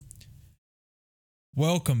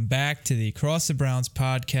Welcome back to the Across the Browns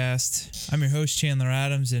podcast. I'm your host, Chandler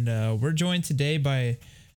Adams, and we're joined today by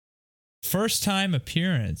first-time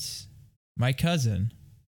appearance, my cousin,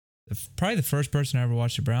 probably the first person I ever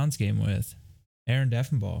watched a Browns game with, Aaron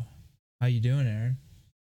Deffenbaugh. How you doing, Aaron?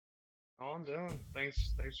 Oh, I'm doing.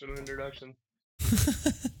 Thanks for the introduction.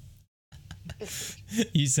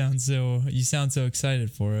 You sound so excited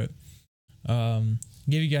for it.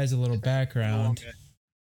 Give you guys a little background.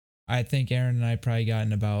 I think Aaron and I probably got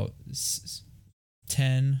in about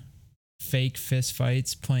 10 fake fist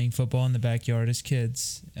fights playing football in the backyard as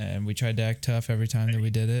kids, and we tried to act tough every time that we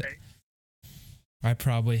did it. I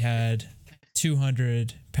probably had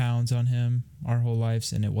 200 pounds on him our whole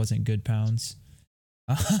lives, and it wasn't good pounds.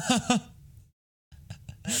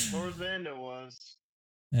 Towards the end it was.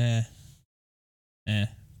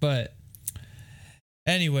 But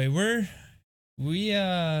anyway, we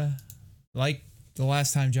like the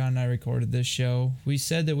last time John and I recorded this show, we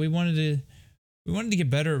said that we wanted to get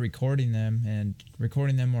better at recording them and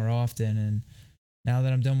recording them more often. And now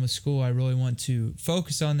that I'm done with school, I really want to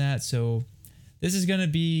focus on that. So this is going to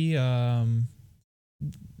be, we're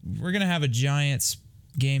going to have a Giants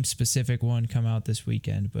game specific one come out this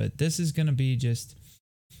weekend, but this is going to be just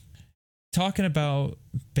talking about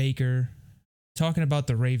Baker, talking about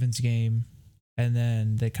the Ravens game, and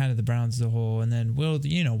then the Browns as a whole, and then we'll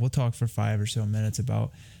talk for 5 or so minutes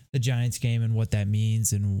about the Giants game and what that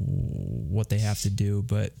means and what they have to do.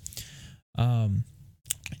 But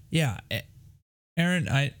yeah, Aaron,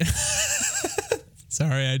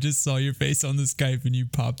 sorry, I just saw your face on the Skype and you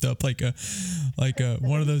popped up like a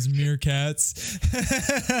one of those meerkats.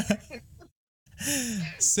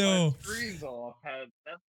 So screen's off.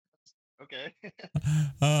 Okay.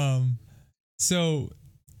 So,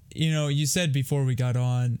 you said before we got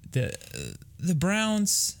on the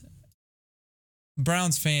Browns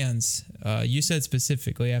fans, you said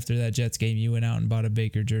specifically after that Jets game, you went out and bought a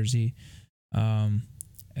Baker jersey.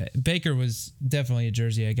 Baker was definitely a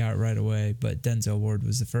jersey I got right away, but Denzel Ward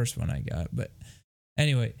was the first one I got. But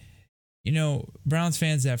anyway, Browns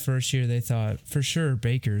fans that first year, they thought for sure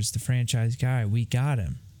Baker's the franchise guy. We got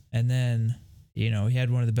him. And then, he had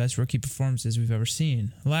one of the best rookie performances we've ever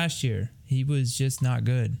seen. Last year, he was just not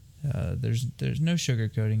good. There's no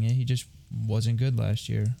sugarcoating it. He just wasn't good last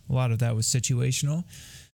year. A lot of that was situational,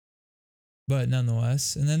 but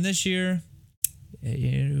nonetheless. And then this year,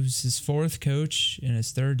 it was his fourth coach in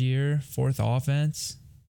his third year, fourth offense.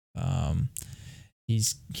 He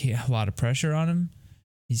got a lot of pressure on him.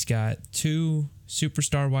 He's got 2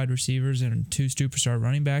 superstar wide receivers and 2 superstar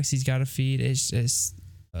running backs. He's got to feed. It's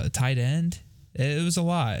a tight end. It was a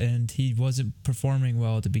lot, and he wasn't performing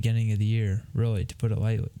well at the beginning of the year, really, to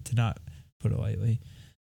not put it lightly.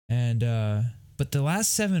 And but the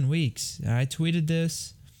last 7 weeks, I tweeted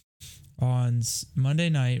this on Monday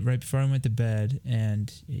night right before I went to bed, and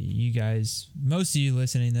you guys, most of you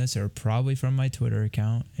listening to this are probably from my Twitter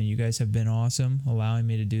account, and you guys have been awesome allowing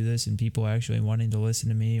me to do this and people actually wanting to listen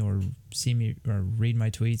to me or see me or read my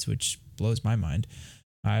tweets, which blows my mind.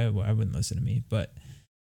 I wouldn't listen to me, but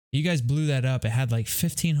you guys blew that up. It had like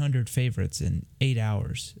 1,500 favorites in 8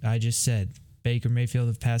 hours. I just said Baker Mayfield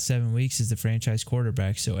of the past 7 weeks is the franchise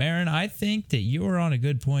quarterback. So, Aaron, I think that you were on a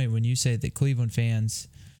good point when you say that Cleveland fans,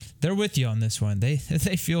 they're with you on this one. They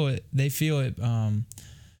feel it. They feel it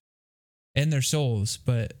in their souls.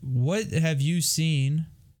 But what have you seen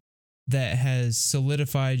that has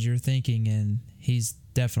solidified your thinking and he's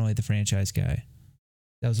definitely the franchise guy?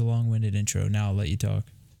 That was a long-winded intro. Now I'll let you talk.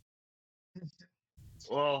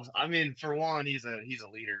 Well, I mean, for one, he's a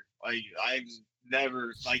leader. Like I've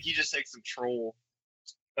never he just takes control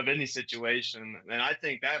of any situation, and I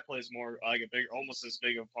think that plays more like almost as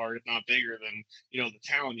big a part, if not bigger, than the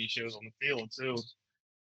talent he shows on the field too.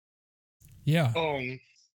 Yeah.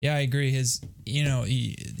 Yeah, I agree.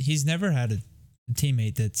 He's never had a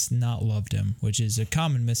teammate that's not loved him, which is a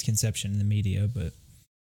common misconception in the media, but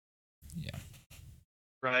yeah.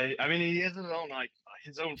 Right. I mean, he has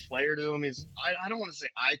his own flair to him. I don't want to say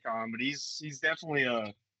icon, but he's definitely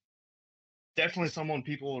someone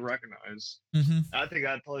people will recognize. Mm-hmm. I think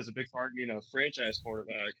that plays a big part in franchise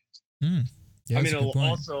quarterback. Yeah, I mean,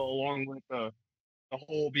 also along with the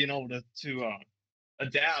whole being able to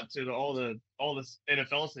adapt to all the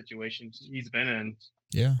NFL situations he's been in.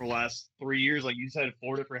 Yeah. For the last 3 years, like you said,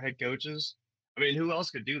 4 different head coaches. I mean, who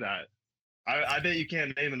else could do that? I bet you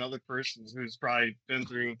can't name another person who's probably been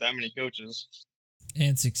through that many coaches.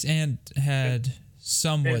 And had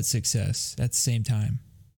somewhat success at the same time.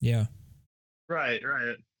 Yeah. Right.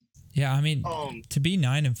 Yeah, I mean, to be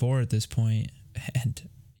 9-4 at this point, and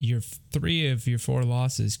your 3 of your 4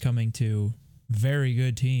 losses coming to very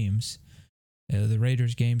good teams, The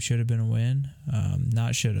Raiders game should have been a win.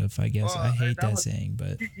 Not should have, I guess. I hate that saying,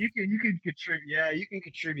 but you can contribute. Yeah, you can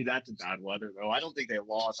contribute that to bad weather, though. I don't think they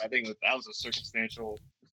lost. I think that was a circumstantial.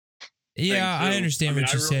 yeah, I understand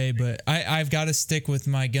what you say, but I've got to stick with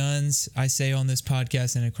my guns. I say on this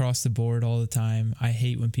podcast and across the board all the time. I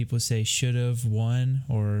hate when people say should have won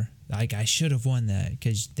or like I should have won that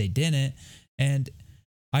because they didn't. And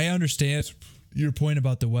I understand your point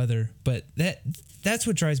about the weather, but that's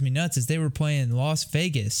what drives me nuts is they were playing Las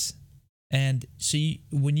Vegas. And so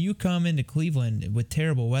when you come into Cleveland with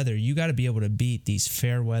terrible weather, you got to be able to beat these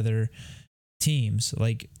fair weather teams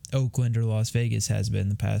like Oakland or Las Vegas has been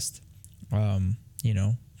the past,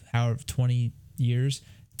 however 20 years.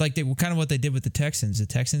 Like they kind of what they did with the Texans. The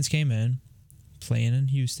Texans came in playing in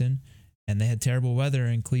Houston and they had terrible weather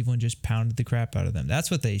and Cleveland just pounded the crap out of them. That's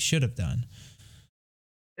what they should have done.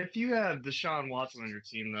 If you have Deshaun Watson on your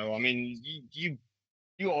team, though, I mean, you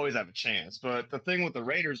always have a chance. But the thing with the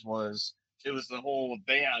Raiders was it was the whole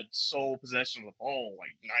they had sole possession of the ball like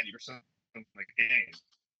 90% of the game.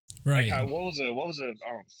 Right. Like, what was it?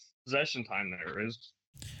 Possession time there is.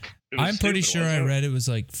 I'm pretty sure I read it was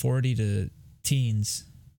like 40 to teens.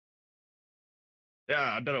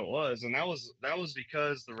 Yeah, I bet it was, and that was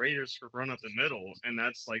because the Raiders could run up the middle, and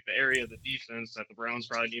that's like the area of the defense that the Browns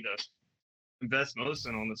probably need to invest most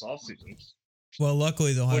in on this offseason. Well,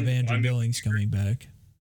 luckily they'll have Andrew Billings coming back.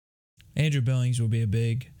 Andrew Billings will be a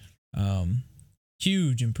big,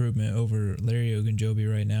 huge improvement over Larry Ogunjobi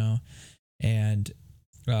right now, and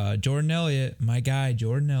Jordan Elliott, my guy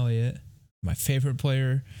Jordan Elliott, my favorite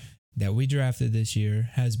player that we drafted this year,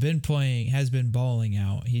 has been balling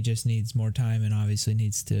out. He just needs more time and obviously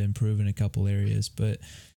needs to improve in a couple areas. But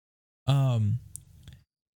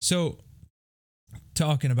so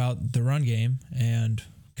talking about the run game and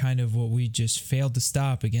kind of what we just failed to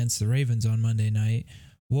stop against the Ravens on Monday night,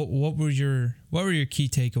 what were your key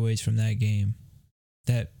takeaways from that game?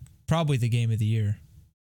 That probably the game of the year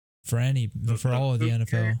for all of the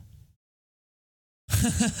NFL.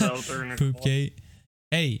 Poopgate.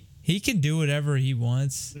 Hey, he can do whatever he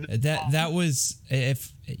wants. That was it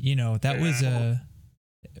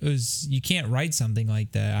was you can't write something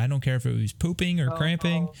like that. I don't care if it was pooping or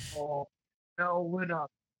cramping. No, when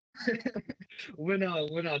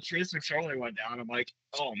Trace McSorley went down, I'm like,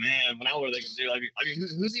 oh man, now what are they gonna do? I mean,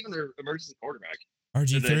 who's even their emergency quarterback?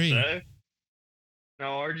 RG3. No,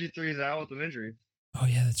 RG3 is out with an injury. Oh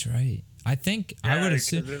yeah, that's right. I think I would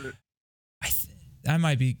assume. I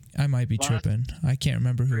might be tripping. I can't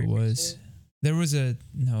remember who it was. There was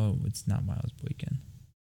no, it's not Miles Boykin.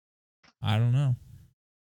 I don't know.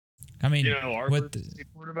 I mean, you know what the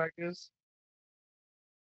quarterback is?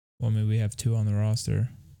 Well, maybe we have two on the roster.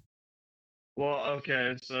 Well,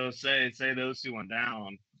 okay, so say those two went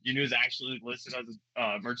down. You knew who's actually listed as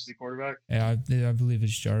an emergency quarterback? Yeah, I believe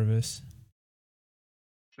it's Jarvis.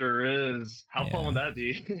 Sure is. How fun would that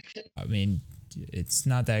be? I mean, it's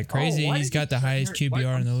not that crazy. He's got the highest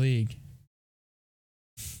QBR in the league.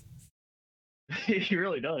 He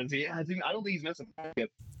really does. I don't think he's missed a pocket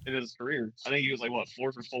in his career. I think he was like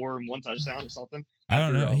 4 for 4 and 1 touchdown or something. I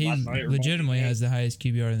don't know. He legitimately has the highest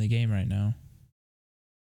QBR in the game right now.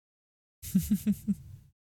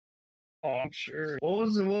 Oh, I'm sure. What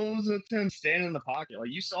was it? Tim standing in the pocket? Like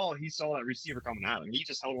he saw that receiver coming at him. He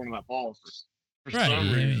just held on to that ball for some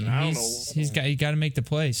reason. I don't know. He's got to make the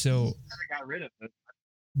play. So he got rid of it.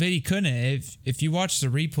 But he couldn't. If you watch the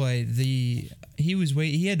replay,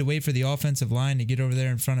 he had to wait for the offensive line to get over there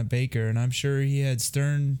in front of Baker, and I'm sure he had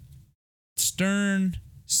stern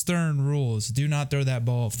rules. Do not throw that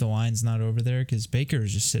ball if the line's not over there, because Baker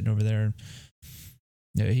is just sitting over there.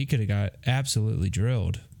 Yeah, he could have got absolutely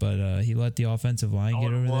drilled, but he let the offensive line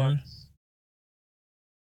get over there.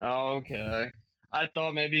 Oh, okay. I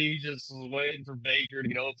thought maybe he just was waiting for Baker to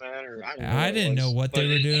get open, or I didn't know what they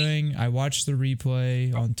were doing. I watched the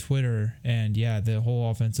replay on Twitter, and yeah, the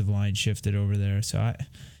whole offensive line shifted over there. So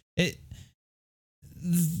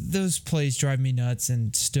those plays drive me nuts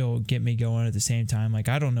and still get me going at the same time. Like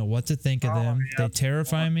I don't know what to think of them. Yeah. They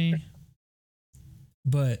terrify me.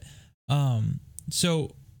 But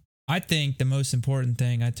so I think the most important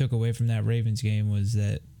thing I took away from that Ravens game was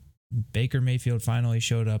that Baker Mayfield finally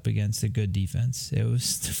showed up against a good defense. It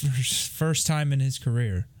was the first time in his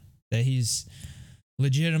career that he's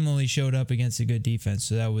legitimately showed up against a good defense.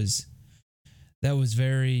 So that was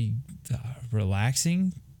very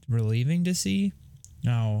relaxing, relieving to see.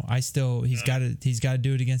 Now he's got to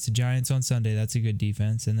do it against the Giants on Sunday. That's a good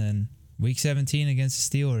defense, and then Week 17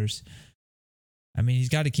 against the Steelers. I mean, he's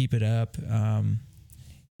got to keep it up.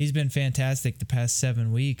 He's been fantastic the past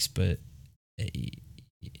 7 weeks, but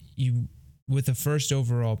with the first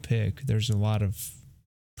overall pick, there's a lot of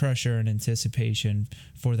pressure and anticipation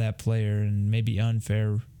for that player and maybe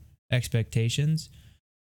unfair expectations,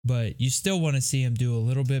 but you still want to see him do a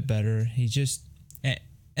little bit better. He just,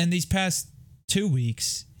 and these past 2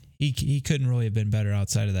 weeks, he couldn't really have been better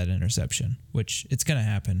outside of that interception, which it's going to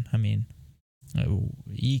happen. I mean,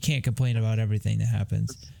 you can't complain about everything that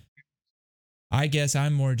happens. I guess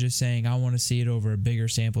I'm more just saying I want to see it over a bigger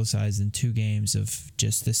sample size than 2 games of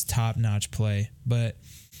just this top-notch play. But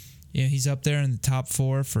you know, he's up there in the top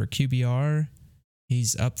 4 for QBR.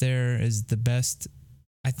 He's up there as the best.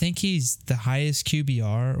 I think he's the highest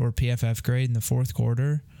QBR or PFF grade in the fourth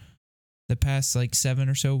quarter the past like 7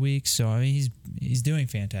 or so weeks. So I mean, he's doing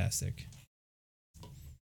fantastic.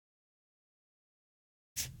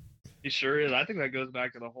 He sure is. I think that goes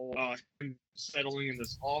back to the whole him settling in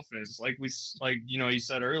this offense. Like you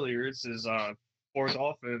said earlier, it's his fourth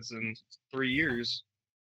offense in 3 years.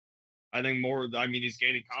 I think more. I mean, he's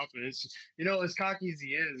gaining confidence. You know, as cocky as he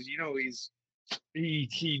is, you know,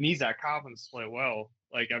 he needs that confidence to play well.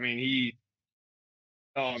 Like, I mean, he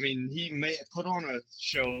may put on a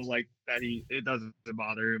show like that. It doesn't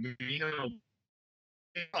bother him. You know,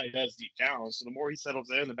 he probably does deep down. So the more he settles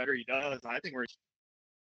in, the better he does. I think we're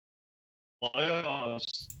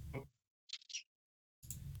playoffs.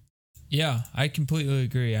 Yeah, I completely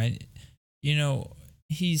agree.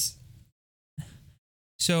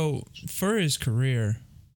 So for his career,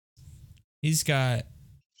 he's got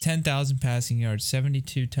 10,000 passing yards,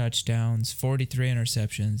 72 touchdowns, 43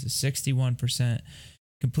 interceptions, a 61%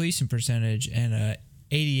 completion percentage, and a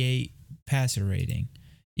 88 passer rating.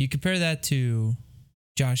 You compare that to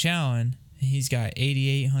Josh Allen. He's got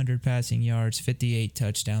 8,800 passing yards, 58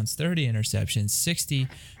 touchdowns, 30 interceptions,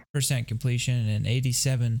 60% completion, and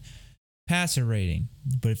 87 passer rating.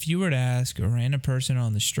 But if you were to ask a random person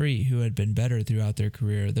on the street who had been better throughout their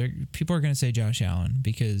career, people are going to say Josh Allen,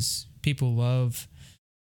 because people love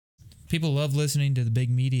listening to the big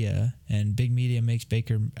media, and big media makes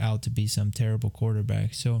Baker out to be some terrible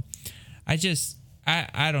quarterback. So I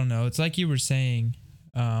don't know. It's like you were saying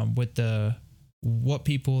with what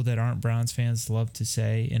people that aren't Browns fans love to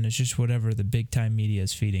say, and it's just whatever the big time media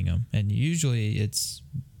is feeding them. And usually it's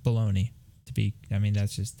baloney.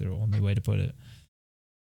 That's just the only way to put it.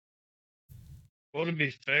 Well, to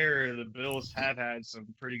be fair, the Bills have had some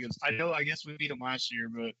pretty good. I guess we beat them last year,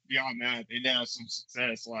 but beyond that, they did have some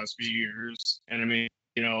success the last few years. And I mean,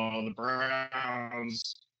 you know, the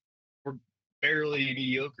Browns were barely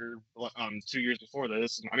mediocre 2 years before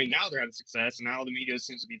this. And, I mean, now they're having success, and now the media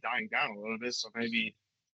seems to be dying down a little bit. So maybe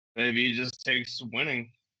it just takes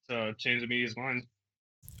winning to change the media's mind.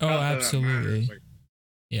 Oh, absolutely.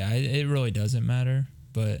 Yeah, it really doesn't matter,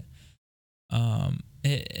 but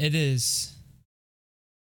it is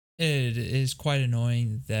quite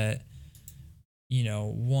annoying that, you know,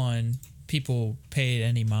 one, people pay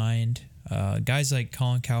any mind. Guys like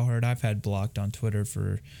Colin Cowherd, I've had blocked on Twitter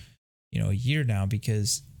for, you know, a year now,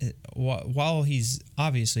 because while he's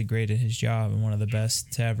obviously great at his job and one of the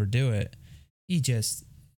best to ever do it, he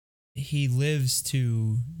lives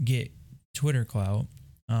to get Twitter clout,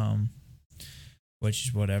 which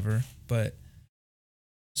is whatever. But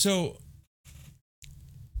so,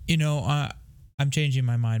 you know, I'm changing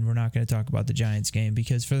my mind. We're not going to talk about the Giants game,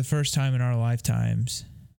 because for the first time in our lifetimes,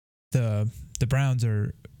 the Browns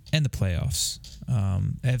are in the playoffs.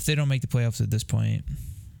 If they don't make the playoffs at this point,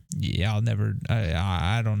 yeah,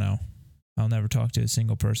 I don't know. I'll never talk to a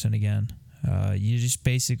single person again. You just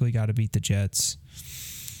basically got to beat the Jets,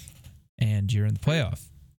 and you're in the playoff.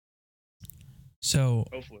 So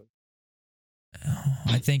hopefully,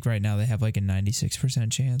 I think right now they have like a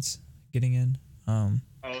 96% chance getting in. I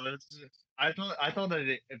thought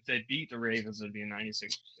that if they beat the Ravens, it'd be a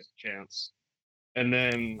 96% chance. And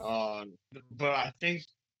then, but I think,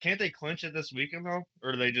 can't they clinch it this weekend though,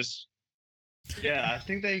 or do they just? Yeah, I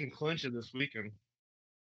think they can clinch it this weekend.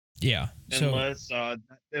 Yeah. Unless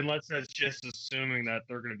that's just assuming that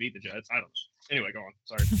they're going to beat the Jets. I don't know. Anyway, go on.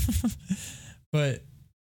 Sorry. But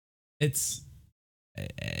it's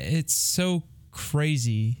so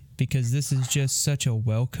crazy, because this is just such a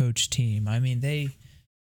well-coached team. I mean,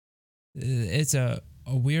 it's a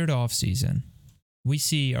weird offseason. We're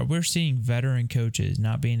seeing veteran coaches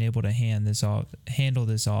not being able to handle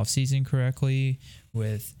this offseason correctly,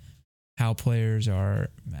 with how players are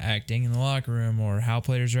acting in the locker room or how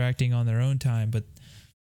players are acting on their own time. But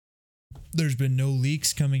there's been no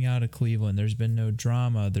leaks coming out of Cleveland. There's been no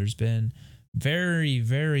drama. There's been very,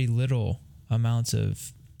 very little amounts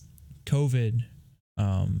of COVID,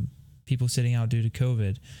 people sitting out due to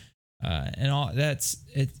COVID, and all that's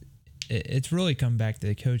it. it's really come back to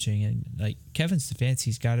the coaching, and like Kevin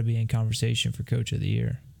Stefanski's got to be in conversation for Coach of the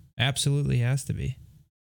Year. Absolutely has to be.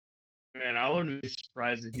 Man, I wouldn't be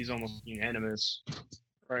surprised if he's almost unanimous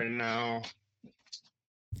right now.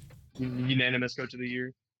 Unanimous Coach of the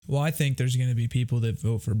Year. Well, I think there's going to be people that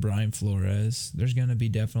vote for Brian Flores. There's going to be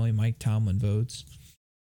definitely Mike Tomlin votes.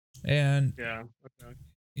 And, yeah,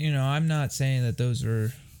 okay. I'm not saying that those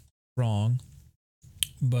are wrong,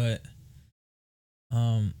 but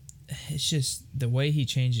it's just the way he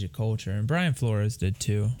changed the culture. And Brian Flores did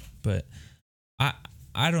too. But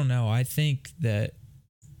I don't know. I think that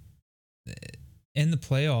in the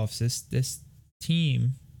playoffs, this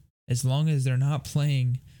team, as long as they're not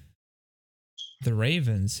playing the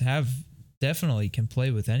Ravens, definitely can play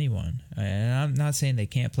with anyone. And I'm not saying they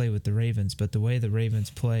can't play with the Ravens, but the way the Ravens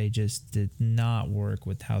play just did not work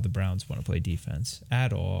with how the Browns want to play defense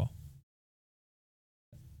at all.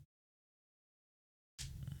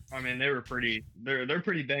 I mean, they're pretty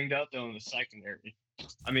banged up though in the secondary.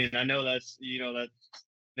 I mean, I know that's that's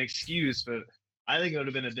an excuse, but I think it would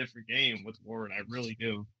have been a different game with Ward. I really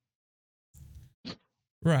do.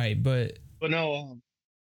 Right, but no.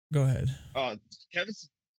 Go ahead.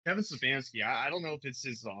 Kevin Stefanski. I don't know if it's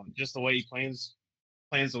his just the way he plans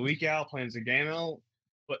the week out, plans the game out,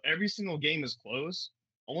 but every single game is close,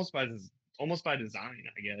 almost by design,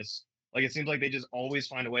 I guess. Like it seems like they just always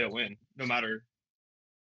find a way to win, no matter.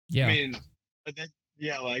 Yeah. I mean,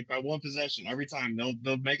 like by one possession every time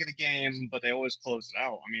they'll make it a game, but they always close it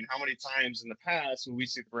out. I mean, how many times in the past would we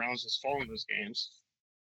see the Browns just fall in those games?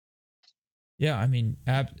 Yeah, I mean,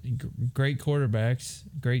 great quarterbacks,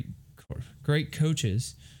 great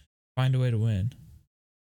coaches find a way to win.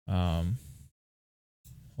 Hold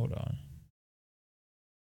on.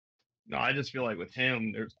 No, I just feel like with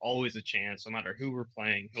him, there's always a chance, no matter who we're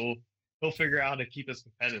playing. He'll figure out how to keep us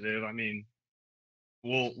competitive. I mean,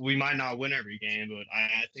 we might not win every game, but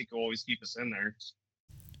I think he'll always keep us in there.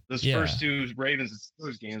 Those first two Ravens and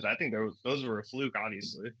Steelers games, I think those were a fluke,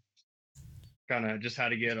 obviously. Kind of just had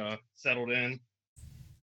to get settled in.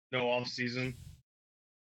 No off season.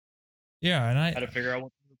 Yeah, and I had to figure out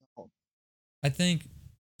what to do. I think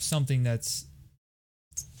something that's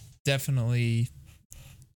definitely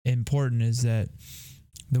important is that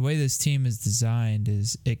the way this team is designed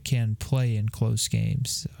is it can play in close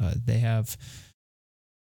games. They have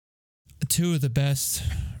two of the best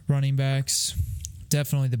running backs,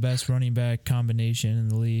 definitely the best running back combination in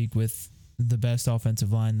the league with the best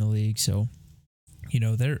offensive line in the league. So,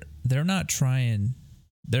 they're not trying.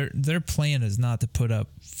 Their plan is not to put up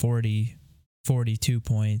 40, 42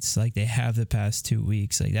 points like they have the past 2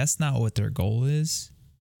 weeks. Like that's not what their goal is.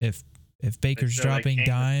 If Baker's dropping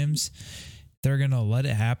dimes, they're going to let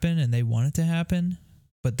it happen and they want it to happen.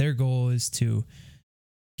 But their goal is to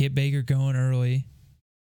get Baker going early,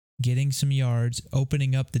 getting some yards,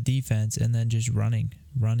 opening up the defense, and then just running.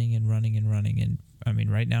 And I mean,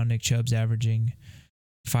 right now Nick Chubb's averaging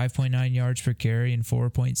 5.9 yards per carry, and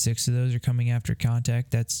 4.6 of those are coming after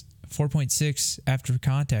contact. That's 4.6 after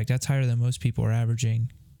contact. That's higher than most people are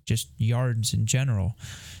averaging, just yards in general.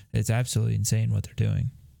 It's absolutely insane what they're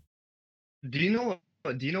doing. Do you know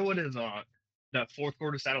what is that fourth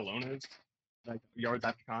quarter stat alone is? Like yards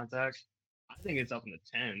after contact? I think it's up in the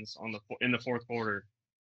tens in the fourth quarter.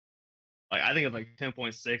 Like I think it's like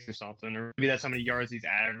 10.6 or something, or maybe that's how many yards he's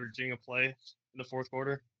averaging a play in the fourth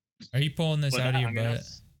quarter. Are you pulling this out of your butt?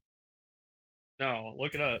 No,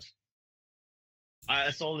 look it up.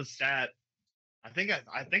 I saw the stat. I think I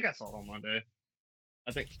saw it on Monday.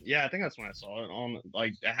 I think that's when I saw it on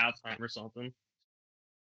like at halftime or something.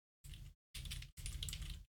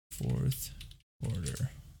 Fourth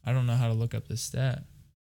quarter. I don't know how to look up this stat.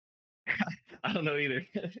 I don't know either.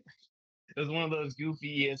 It was one of those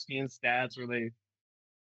goofy ESPN stats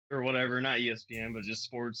or whatever, not ESPN, but just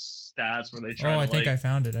sports stats where they try I think I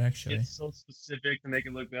found it, actually. It's so specific to make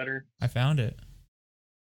it look better. I found it.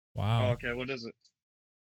 Wow. Oh, okay, what is it?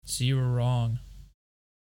 So you were wrong.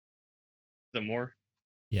 Is it more?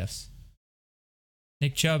 Yes.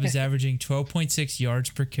 Nick Chubb is averaging 12.6 yards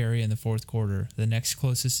per carry in the fourth quarter. The next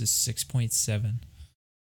closest is 6.7.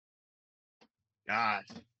 Gosh.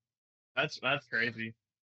 That's crazy.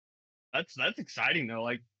 That's exciting though.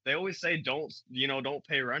 Like they always say don't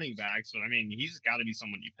pay running backs, but I mean he's got to be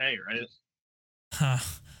someone you pay, right?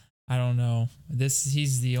 I don't know.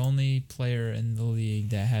 He's the only player in the league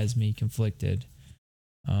that has me conflicted.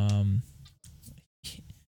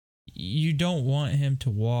 You don't want him to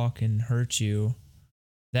walk and hurt you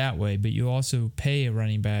that way, but you also pay a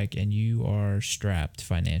running back and you are strapped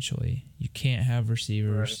financially. You can't have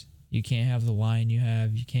receivers. Right. You can't have the line you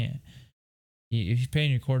have. You can't. If you're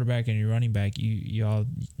paying your quarterback and your running back, you all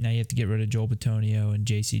now you have to get rid of Joel Bitonio and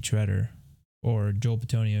J.C. Treader, or Joel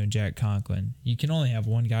Bitonio and Jack Conklin. You can only have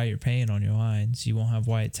one guy you're paying on your line, so you won't have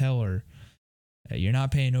Wyatt Teller. You're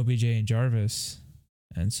not paying OBJ and Jarvis,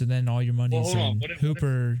 and so then all your money's in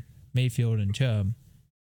Hooper, Mayfield, and Chubb.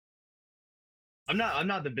 I'm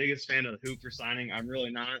not the biggest fan of the Hooper signing. I'm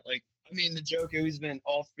really not. Like, I mean, the Njoku, he's been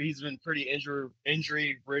pretty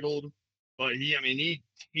injury riddled, but he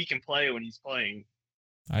can play when he's playing.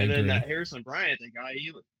 I agree. Then that Harrison Bryant, the guy,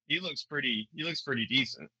 he looks pretty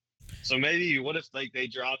decent. So maybe what if like they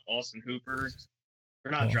dropped Austin Hooper,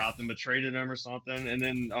 or not dropped him, but traded him or something, and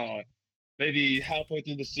then maybe halfway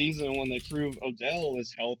through the season when they prove Odell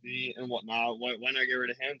is healthy and whatnot, why not get rid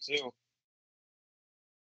of him too?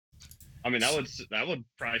 I mean, that would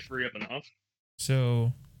probably free up enough.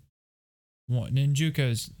 So, Njoku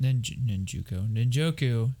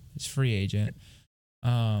is free agent,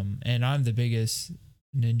 and I'm the biggest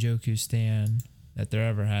Njoku stan that there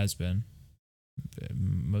ever has been.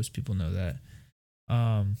 Most people know that.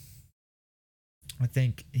 I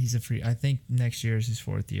think he's a free. I think next year is his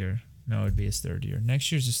fourth year. No, it'd be his third year.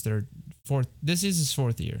 Next year's his fourth. This is his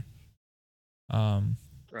fourth year.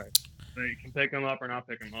 Right. So you can pick him up or not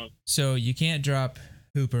pick him up. So you can't drop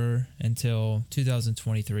Hooper until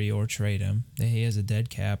 2023 or trade him. He has a dead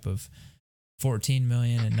cap of $14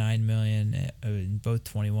 million and $9 million in both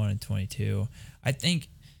 21 and 22. I think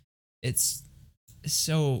it's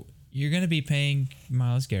so you're going to be paying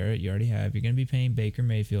Myles Garrett. You already have. You're going to be paying Baker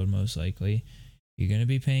Mayfield most likely. You're going to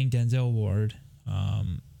be paying Denzel Ward.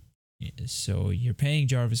 So you're paying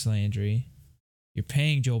Jarvis Landry. You're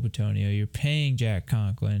paying Joel Bitonio. You're paying Jack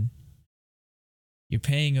Conklin. You're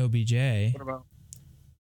paying OBJ.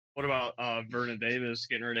 What about Vernon Davis?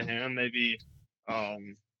 Getting rid of him? Maybe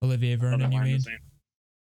Olivier Vernon, you mean?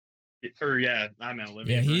 I meant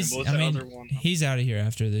Olivier. Yeah, he's out of here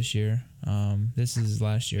after this year. This is his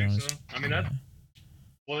last year. He's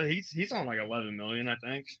on like 11 million, I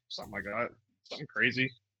think, something like that, something crazy.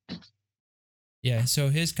 Yeah, so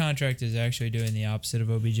his contract is actually doing the opposite of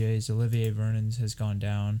OBJ's. Olivier Vernon's has gone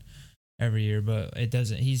down every year, but it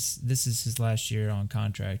doesn't. This is his last year on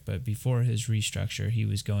contract, but before his restructure, he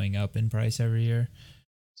was going up in price every year.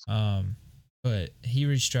 But he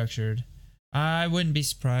restructured. I wouldn't be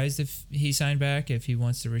surprised if he signed back if he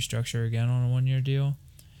wants to restructure again on a 1-year deal.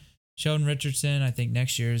 Sheldon Richardson, I think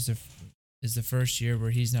next year is the first year where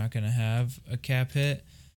he's not going to have a cap hit.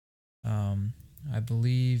 I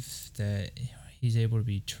believe that he's able to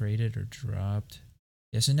be traded or dropped.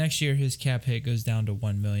 Yeah, so next year his cap hit goes down to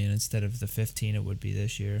 $1 million instead of the 15 it would be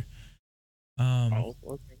this year. Okay.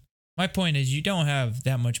 My point is you don't have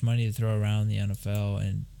that much money to throw around the NFL,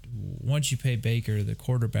 and once you pay Baker the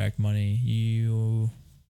quarterback money,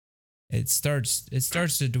 it starts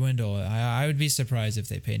to dwindle. I would be surprised if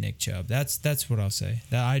they pay Nick Chubb. That's what I'll say.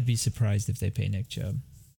 That I'd be surprised if they pay Nick Chubb.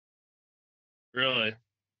 Really?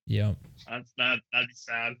 Yep. That'd be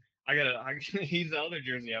sad. He's the other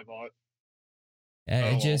jersey I bought.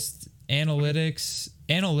 Just analytics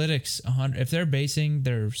 100. If they're basing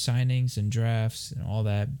their signings and drafts and all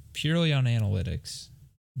that purely on analytics,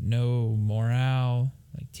 no morale,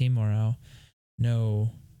 like team morale,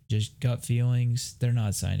 no just gut feelings, they're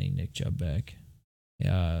not signing Nick Chubb back.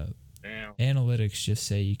 Damn. Analytics just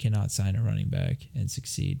say you cannot sign a running back and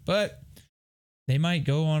succeed, but they might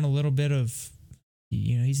go on a little bit of,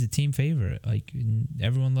 he's the team favorite. Like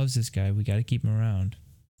everyone loves this guy. We got to keep him around.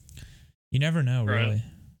 You never know, right. Really.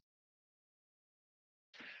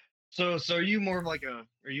 So are you more of like a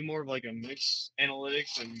mixed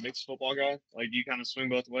analytics and mixed football guy? Like, do you kind of swing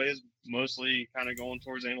both ways? Mostly kind of going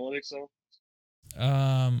towards analytics, though.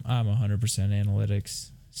 I'm 100%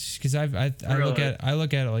 analytics because I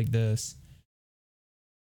look at it like this.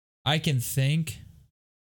 I can think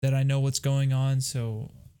that I know what's going on.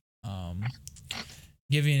 So,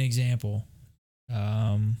 give you an example.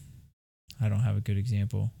 I don't have a good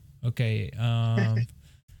example. Okay.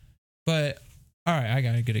 But all right, I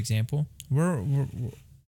got a good example. We're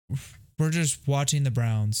just watching the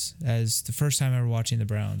Browns as the first time ever watching the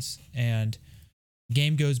Browns, and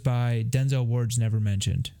game goes by. Denzel Ward's never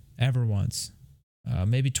mentioned ever once,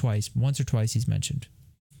 maybe twice, once or twice he's mentioned.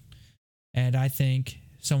 And I think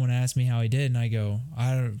someone asked me how he did, and I go,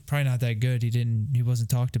 probably not that good. He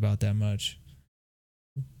wasn't talked about that much.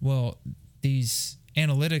 Well, these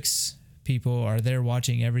analytics people are there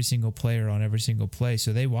watching every single player on every single play.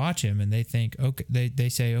 So they watch him and they think, okay, they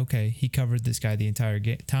say, okay, he covered this guy the entire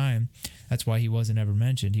time. That's why he wasn't ever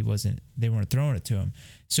mentioned. They weren't throwing it to him.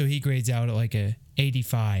 So he grades out at like a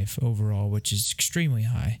 85 overall, which is extremely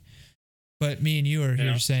high. But me and you are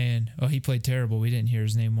here saying, oh, he played terrible. We didn't hear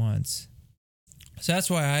his name once. So that's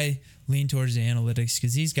why I lean towards the analytics,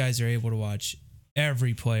 because these guys are able to watch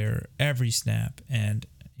every player, every snap, and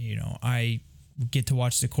I get to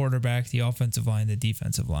watch the quarterback, the offensive line, the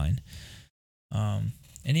defensive line. And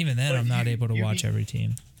even then, But I'm not able to you watch be every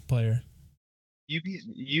team player.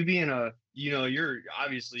 you being a you're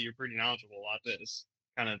obviously you're pretty knowledgeable about this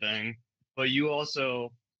kind of thing, but you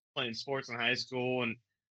also playing sports in high school and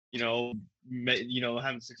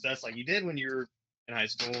having success like you did when you were in high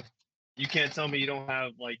school. You can't tell me you don't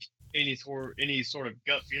have like any sort of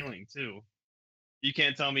gut feeling too. You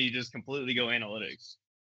can't tell me you just completely go analytics.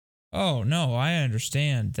 Oh no, I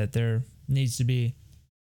understand that there needs to be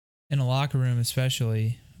in a locker room,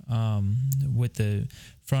 especially with the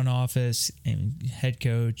front office and head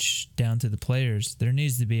coach down to the players. There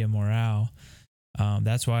needs to be a morale.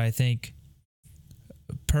 That's why I think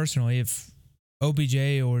personally, if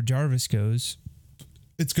OBJ or Jarvis goes,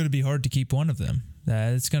 it's going to be hard to keep one of them.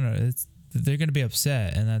 They're going to be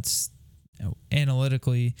upset, and that's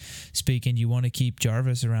analytically speaking, you want to keep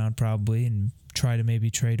Jarvis around probably and try to maybe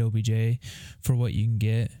trade OBJ for what you can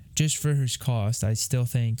get. Just for his cost, I still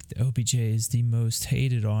think OBJ is the most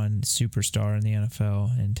hated on superstar in the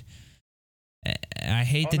NFL, and I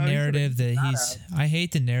hate the narrative that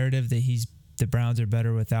the Browns are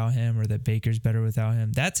better without him, or that Baker's better without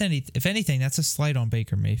him. If anything, that's a slight on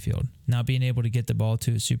Baker Mayfield not being able to get the ball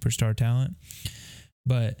to a superstar talent.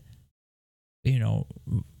 But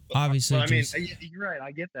obviously, but I mean, you're right.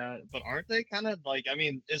 I get that, but aren't they kind of like? I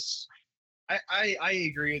mean, I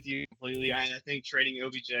agree with you completely. I think trading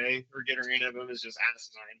OBJ or getting rid of him is just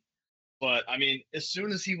asinine. But I mean, as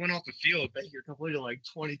soon as he went off the field, Baker completed like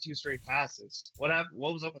 22 straight passes. What happened?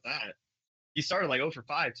 What was up with that? He started like 0 for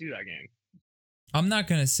 5 too that game. I'm not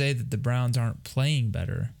going to say that the Browns aren't playing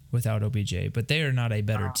better without OBJ, but they are not a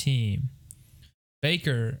better team.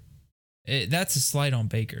 Baker, that's a slight on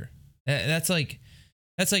Baker. That's like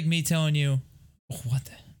me telling you,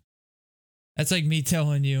 That's like me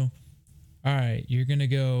telling you, all right, you're gonna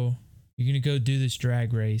go do this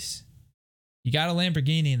drag race. You got a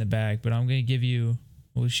Lamborghini in the back, but I'm gonna give you.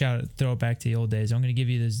 We'll throw it back to the old days. I'm gonna give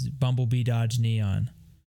you this Bumblebee Dodge Neon.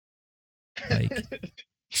 Like,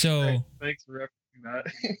 so. Thanks for referencing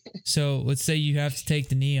that. So let's say you have to take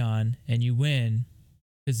the Neon and you win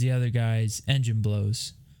because the other guy's engine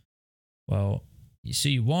blows. Well, so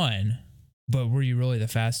you won, but were you really the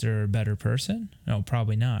faster or better person? No,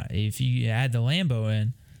 probably not. If you add the Lambo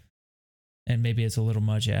in, and maybe it's a little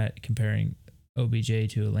much at comparing OBJ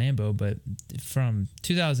to a Lambo, but from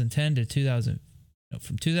 2010 to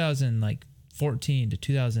 2014 to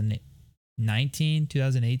 2019,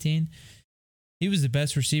 2018, he was the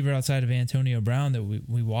best receiver outside of Antonio Brown that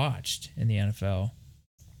we watched in the NFL.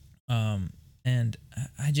 And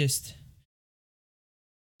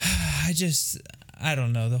I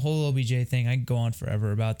don't know. The whole OBJ thing, I could go on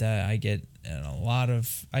forever about that. I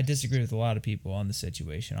disagree with a lot of people on the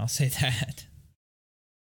situation. I'll say that.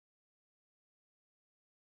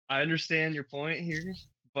 I understand your point here,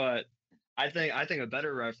 but I think a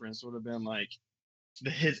better reference would have been like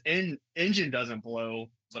his engine doesn't blow,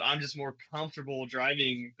 but I'm just more comfortable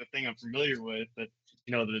driving the thing I'm familiar with, the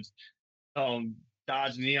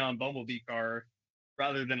Dodge Neon Bumblebee car,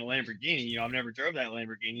 rather than a Lamborghini. I've never drove that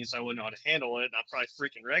Lamborghini, so I wouldn't know how to handle it, and I'd probably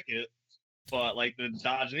freaking wreck it. But like the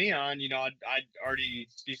Dodge Neon, I'd already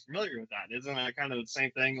be familiar with that. Isn't that kind of the same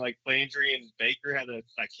thing? Like Landry and Baker had that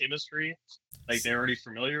chemistry, like they're already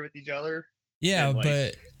familiar with each other. Yeah,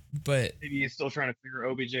 like, but maybe he's still trying to figure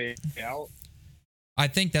OBJ out. I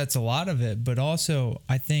think that's a lot of it, but also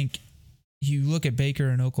I think you look at Baker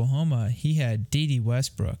in Oklahoma, he had Dede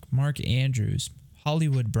Westbrook, Mark Andrews,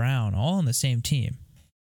 Hollywood Brown, all on the same team.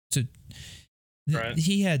 So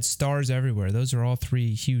he had stars everywhere. Those are all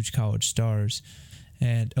three huge college stars.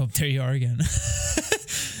 And there you are again.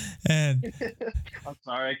 And I'm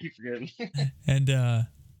sorry, I keep forgetting. And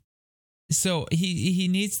so he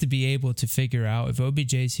needs to be able to figure out if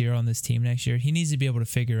OBJ's here on this team next year. He needs to be able to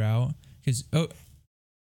figure out, because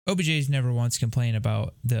OBJ's never once complained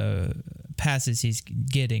about the passes he's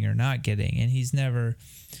getting or not getting, and he's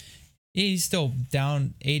still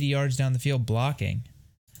down 80 yards down the field blocking.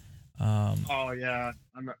 Oh yeah,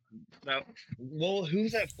 well,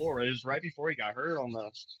 who's that for? It was right before he got hurt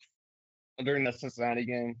during the Cincinnati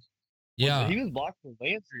game. Yeah, he was blocked for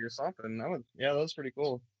Landry or something. That was pretty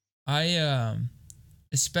cool.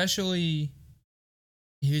 Especially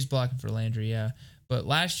he was blocking for Landry, yeah. But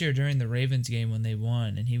last year during the Ravens game when they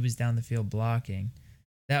won and he was down the field blocking,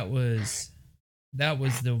 that was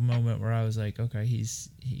the moment where I was like, okay, he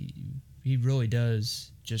really does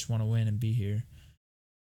just want to win and be here.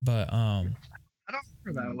 But I don't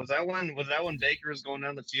remember that. Was that when Baker was going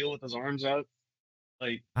down the field with his arms out?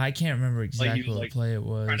 Like I can't remember he exactly was what like play it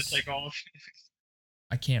trying to was. take off.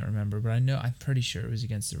 I can't remember, but I know I'm pretty sure it was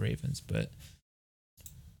against the Ravens. But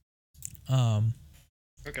um,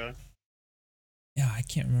 Okay. yeah, I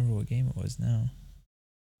can't remember what game it was now.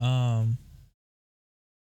 Um,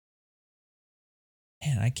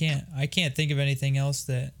 man, I can't think of anything else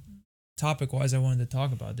that topic wise I wanted to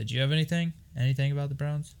talk about. Did you have anything? Anything about the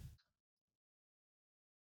Browns?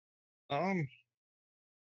 Um.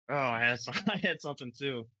 Oh, I had I had something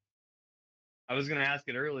too. I was gonna ask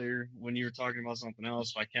it earlier when you were talking about something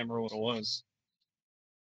else, but I can't remember what it was.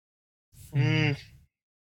 Hmm. Mm.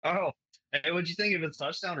 Oh, hey, what'd you think of his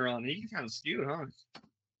touchdown run? He kind of skewed, huh?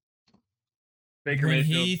 Baker When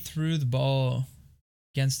Mayfield. he threw the ball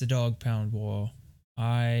against the dog pound wall,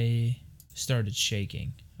 I started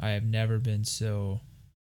shaking. I have never been so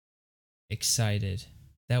excited.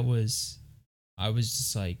 That was, I was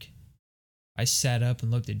just like, I sat up and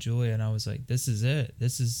looked at Julia and I was like, this is it.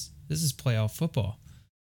 This is playoff football.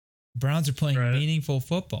 Browns are playing Right. meaningful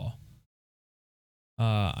football.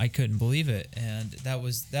 I couldn't believe it, and that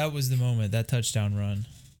was the moment, that touchdown run.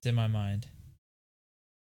 It's in my mind.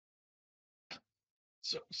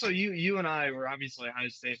 So you and I were obviously Ohio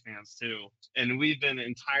State fans too, and we've been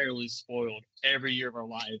entirely spoiled every year of our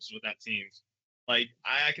lives with that team. Like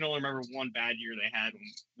I can only remember one bad year they had when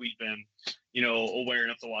we've been, aware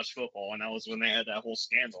enough to watch football, and that was when they had that whole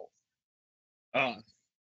scandal. Uh,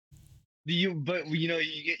 but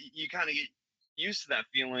you kind of get used to that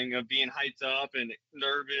feeling of being hyped up and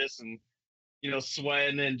nervous and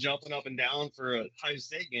sweating and jumping up and down for a Ohio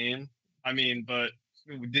State game. I mean, but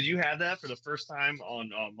did you have that for the first time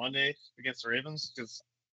on Monday against the Ravens? Because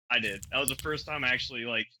I did. That was the first time I actually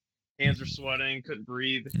like hands were sweating, couldn't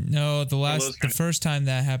breathe. No, One of those the kind of. first time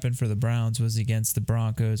that happened for the Browns was against the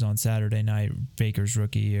Broncos on Saturday night, Baker's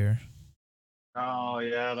rookie year. Oh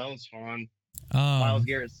yeah, that was fun. Miles Um,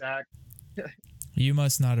 Garrett sack. you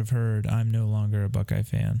must not have heard I'm no longer a Buckeye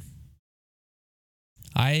fan.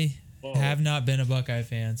 I Whoa, have not been a Buckeye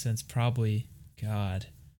fan since probably, God,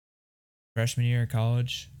 freshman year of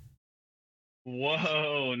college.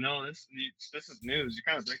 whoa, no, this is news. You're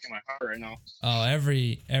kind of breaking my heart right now. Oh,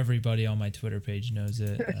 everybody on my Twitter page knows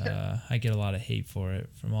it. I get a lot of hate for it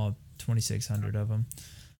from all 2,600 of them.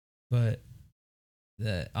 But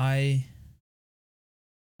the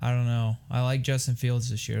I don't know. I like Justin Fields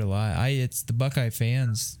this year a lot. It's the Buckeye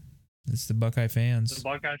fans. It's the Buckeye The fans.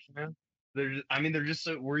 Buckeyes, man. They're just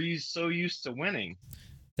so used to winning.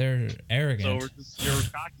 They're So arrogant. you're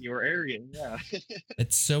cocky or arrogant, yeah.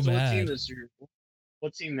 It's so So what team bad. this year?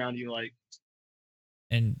 What team now do you like?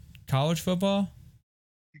 And college football?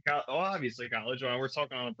 Oh, obviously college. Well, we're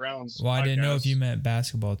talking on the Browns Well, I didn't know if you podcast. meant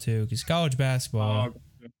basketball too, because Oh,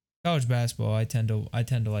 college basketball, I tend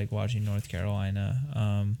to like watching North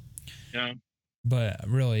Carolina. yeah. But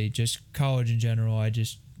really, just college in general, I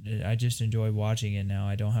just enjoy watching it now.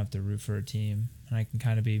 I don't have to root for a team, and I can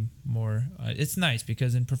kind of be more. It's nice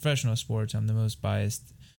because in professional sports, I'm the most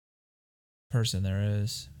biased person there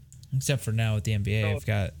is, except for now with the NBA. So I've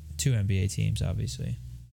got two NBA teams, obviously.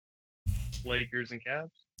 Lakers and Cavs.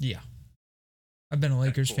 Yeah, I've been a Okay,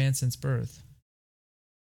 Lakers cool. fan since birth.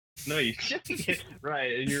 No, you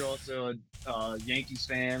right, and you're also a Yankees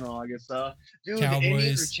fan, all that good stuff. Dude, the Indians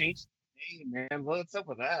are Cowboys. changing the name, man. What's up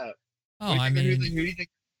with that? Oh, I mean, Who do you think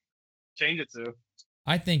change it to?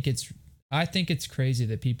 I think it's I think it's crazy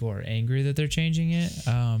that people are angry that they're changing it.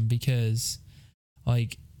 Because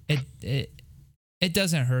like it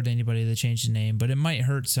doesn't hurt anybody to change the name, but it might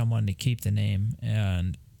hurt someone to keep the name,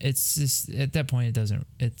 and it's just at that point it doesn't.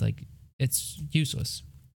 It's useless.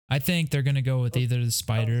 I think they're gonna go with either the Oh,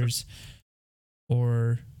 Spiders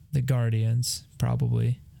or the Guardians,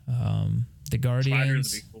 probably. The Spiders would be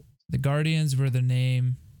Guardians. cool. The Guardians were the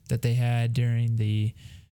name that they had during the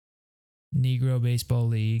Negro Baseball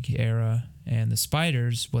League era, and the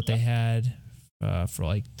Spiders, what they Yeah. had for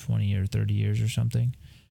like 20 or 30 years or something.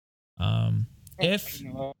 Um, if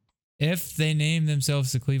No. if they name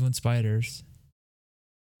themselves the Cleveland Spiders,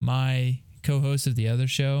 my co-host of the other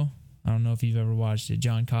show, I don't know if you've ever watched it,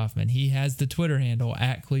 John Kaufman, he has the Twitter handle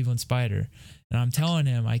at Cleveland Spider,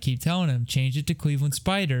 and I keep telling him, change it to Cleveland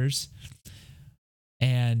Spiders,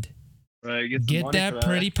 and Right, get some get money for that that.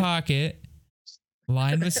 pretty pocket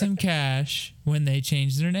lined with some cash when they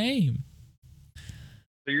change their name.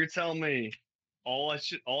 So you're telling me all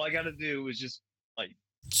I got to do is just like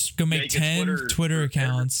Just go make make a 10 Twitter Twitter for every.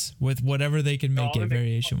 accounts with whatever they can No, make I'm it gonna make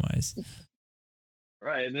variation wise.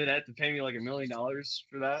 right, and then they have to pay me like $1 million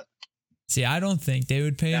for that. See, I don't think they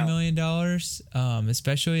would pay $1 Now, million,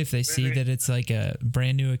 especially if they see maybe, that it's like a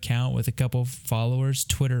brand new account with a couple followers.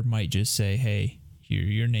 Twitter might just say, "Hey,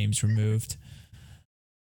 your name's removed."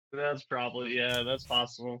 That's probably, yeah, that's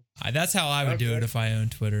possible. That's how I would do it Okay. if I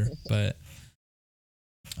owned Twitter. But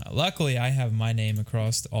luckily, I have my name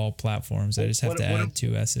across all platforms. I just have to What if add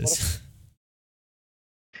two what if S's.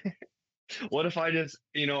 what if I just,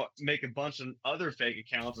 make a bunch of other fake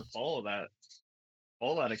accounts and follow that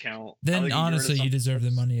account? How Then they can get rid of honestly, you something deserve the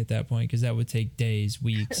that's money at that point because that would take days,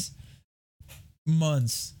 weeks,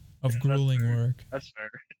 months of that's grueling fair. work. That's fair.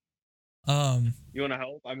 Um, You want to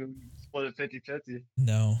help? I mean, we can split it 50-50.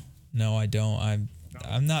 no, no, I don't. No.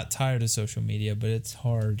 I'm not tired of social media, but it's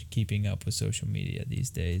hard keeping up with social media these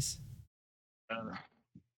days. Uh,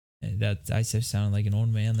 That I just sound like an old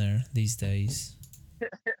man there these days.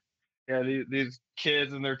 yeah, these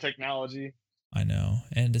kids and their technology. I know,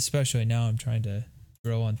 and especially now I'm trying to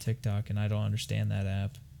grow on TikTok, and I don't understand that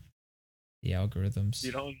app, the algorithms.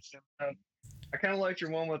 You don't understand that. I kind of liked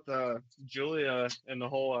your one with Julia and the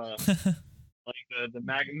whole like the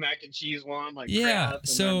mac and cheese one, like Yeah, crap, and then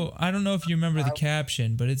so I don't know if you remember the I,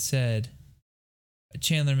 caption, but it said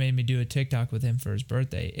Chandler made me do a TikTok with him for his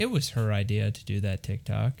birthday. It was her idea to do that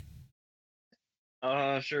TikTok.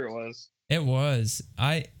 sure it was. It was.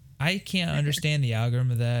 I can't understand the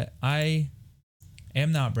algorithm of that. I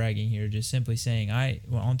am not bragging here, just simply saying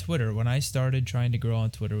on Twitter, when I started trying to grow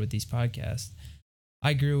on Twitter with these podcasts,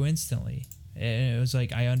 I grew instantly. And it was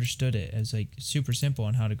like I understood it. It was like super simple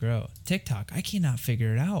on how to grow. TikTok, I cannot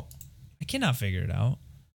figure it out. I cannot figure it out.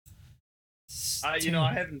 It's I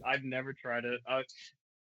terrible. I've never tried it. I'm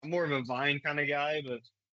more of a Vine kind of guy, but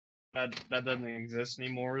that doesn't exist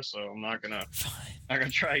anymore, so I'm Fine. not gonna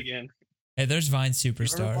try again. Hey, there's Vine You remember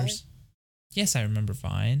Vine? superstars. Yes, I remember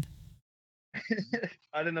Vine.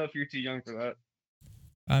 I didn't know if you're too young for that.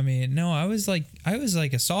 I mean, no, I was like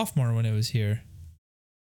a sophomore when it was here.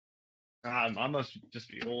 I must just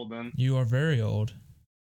be old then. You are very old.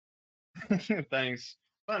 Thanks.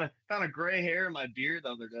 Found a gray hair in my beard the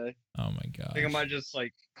other day. Oh my I think I gosh. might just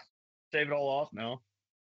like shave it all off now.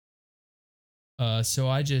 So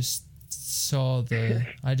I just saw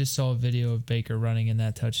a video of Baker running in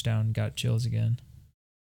that touchdown, got chills again.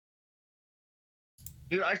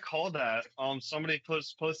 Dude, I called that. Somebody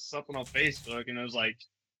posted something on Facebook, and it was like,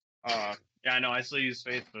 yeah, I know, I still use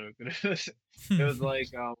Facebook. It was like,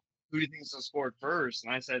 who do you think's gonna score first?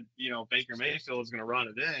 And I said, Baker Mayfield is gonna run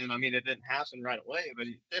it in. I mean, it didn't happen right away, but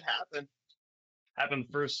it did happen. Happened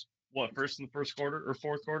first, what? First in the first quarter or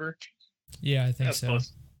fourth quarter? Yeah, I think That's so.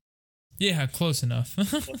 close. Yeah, close enough.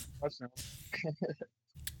 Touchdown.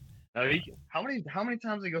 How many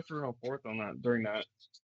times did he go through on fourth on that during that?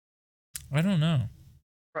 I don't know.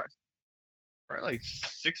 Probably, probably like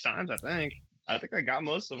 6 times, I think. I think I got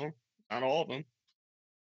most of them, not all of them.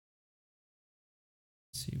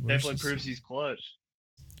 Let's see, where's Definitely this? proves he's clutch.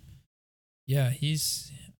 Yeah,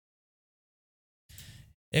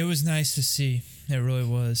 it was nice to see. It really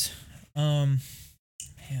was. Um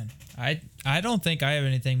Man, I don't think I have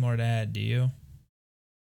anything more to add, do you?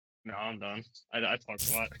 No, I'm done. I talked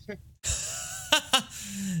a lot.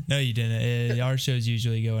 No, you didn't. Our shows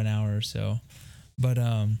usually go an hour or so. But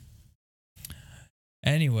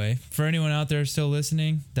anyway, for anyone out there still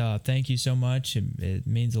listening, thank you so much. It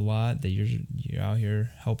means a lot that you're out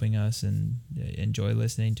here helping us and enjoy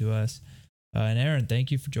listening to us. And Aaron,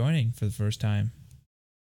 thank you for joining for the first time,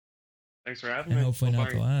 Thanks for having and me. hopefully Hope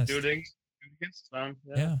not I the last. do it again sometime.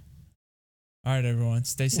 Yeah. Yeah. All right, everyone,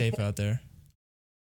 stay safe out there.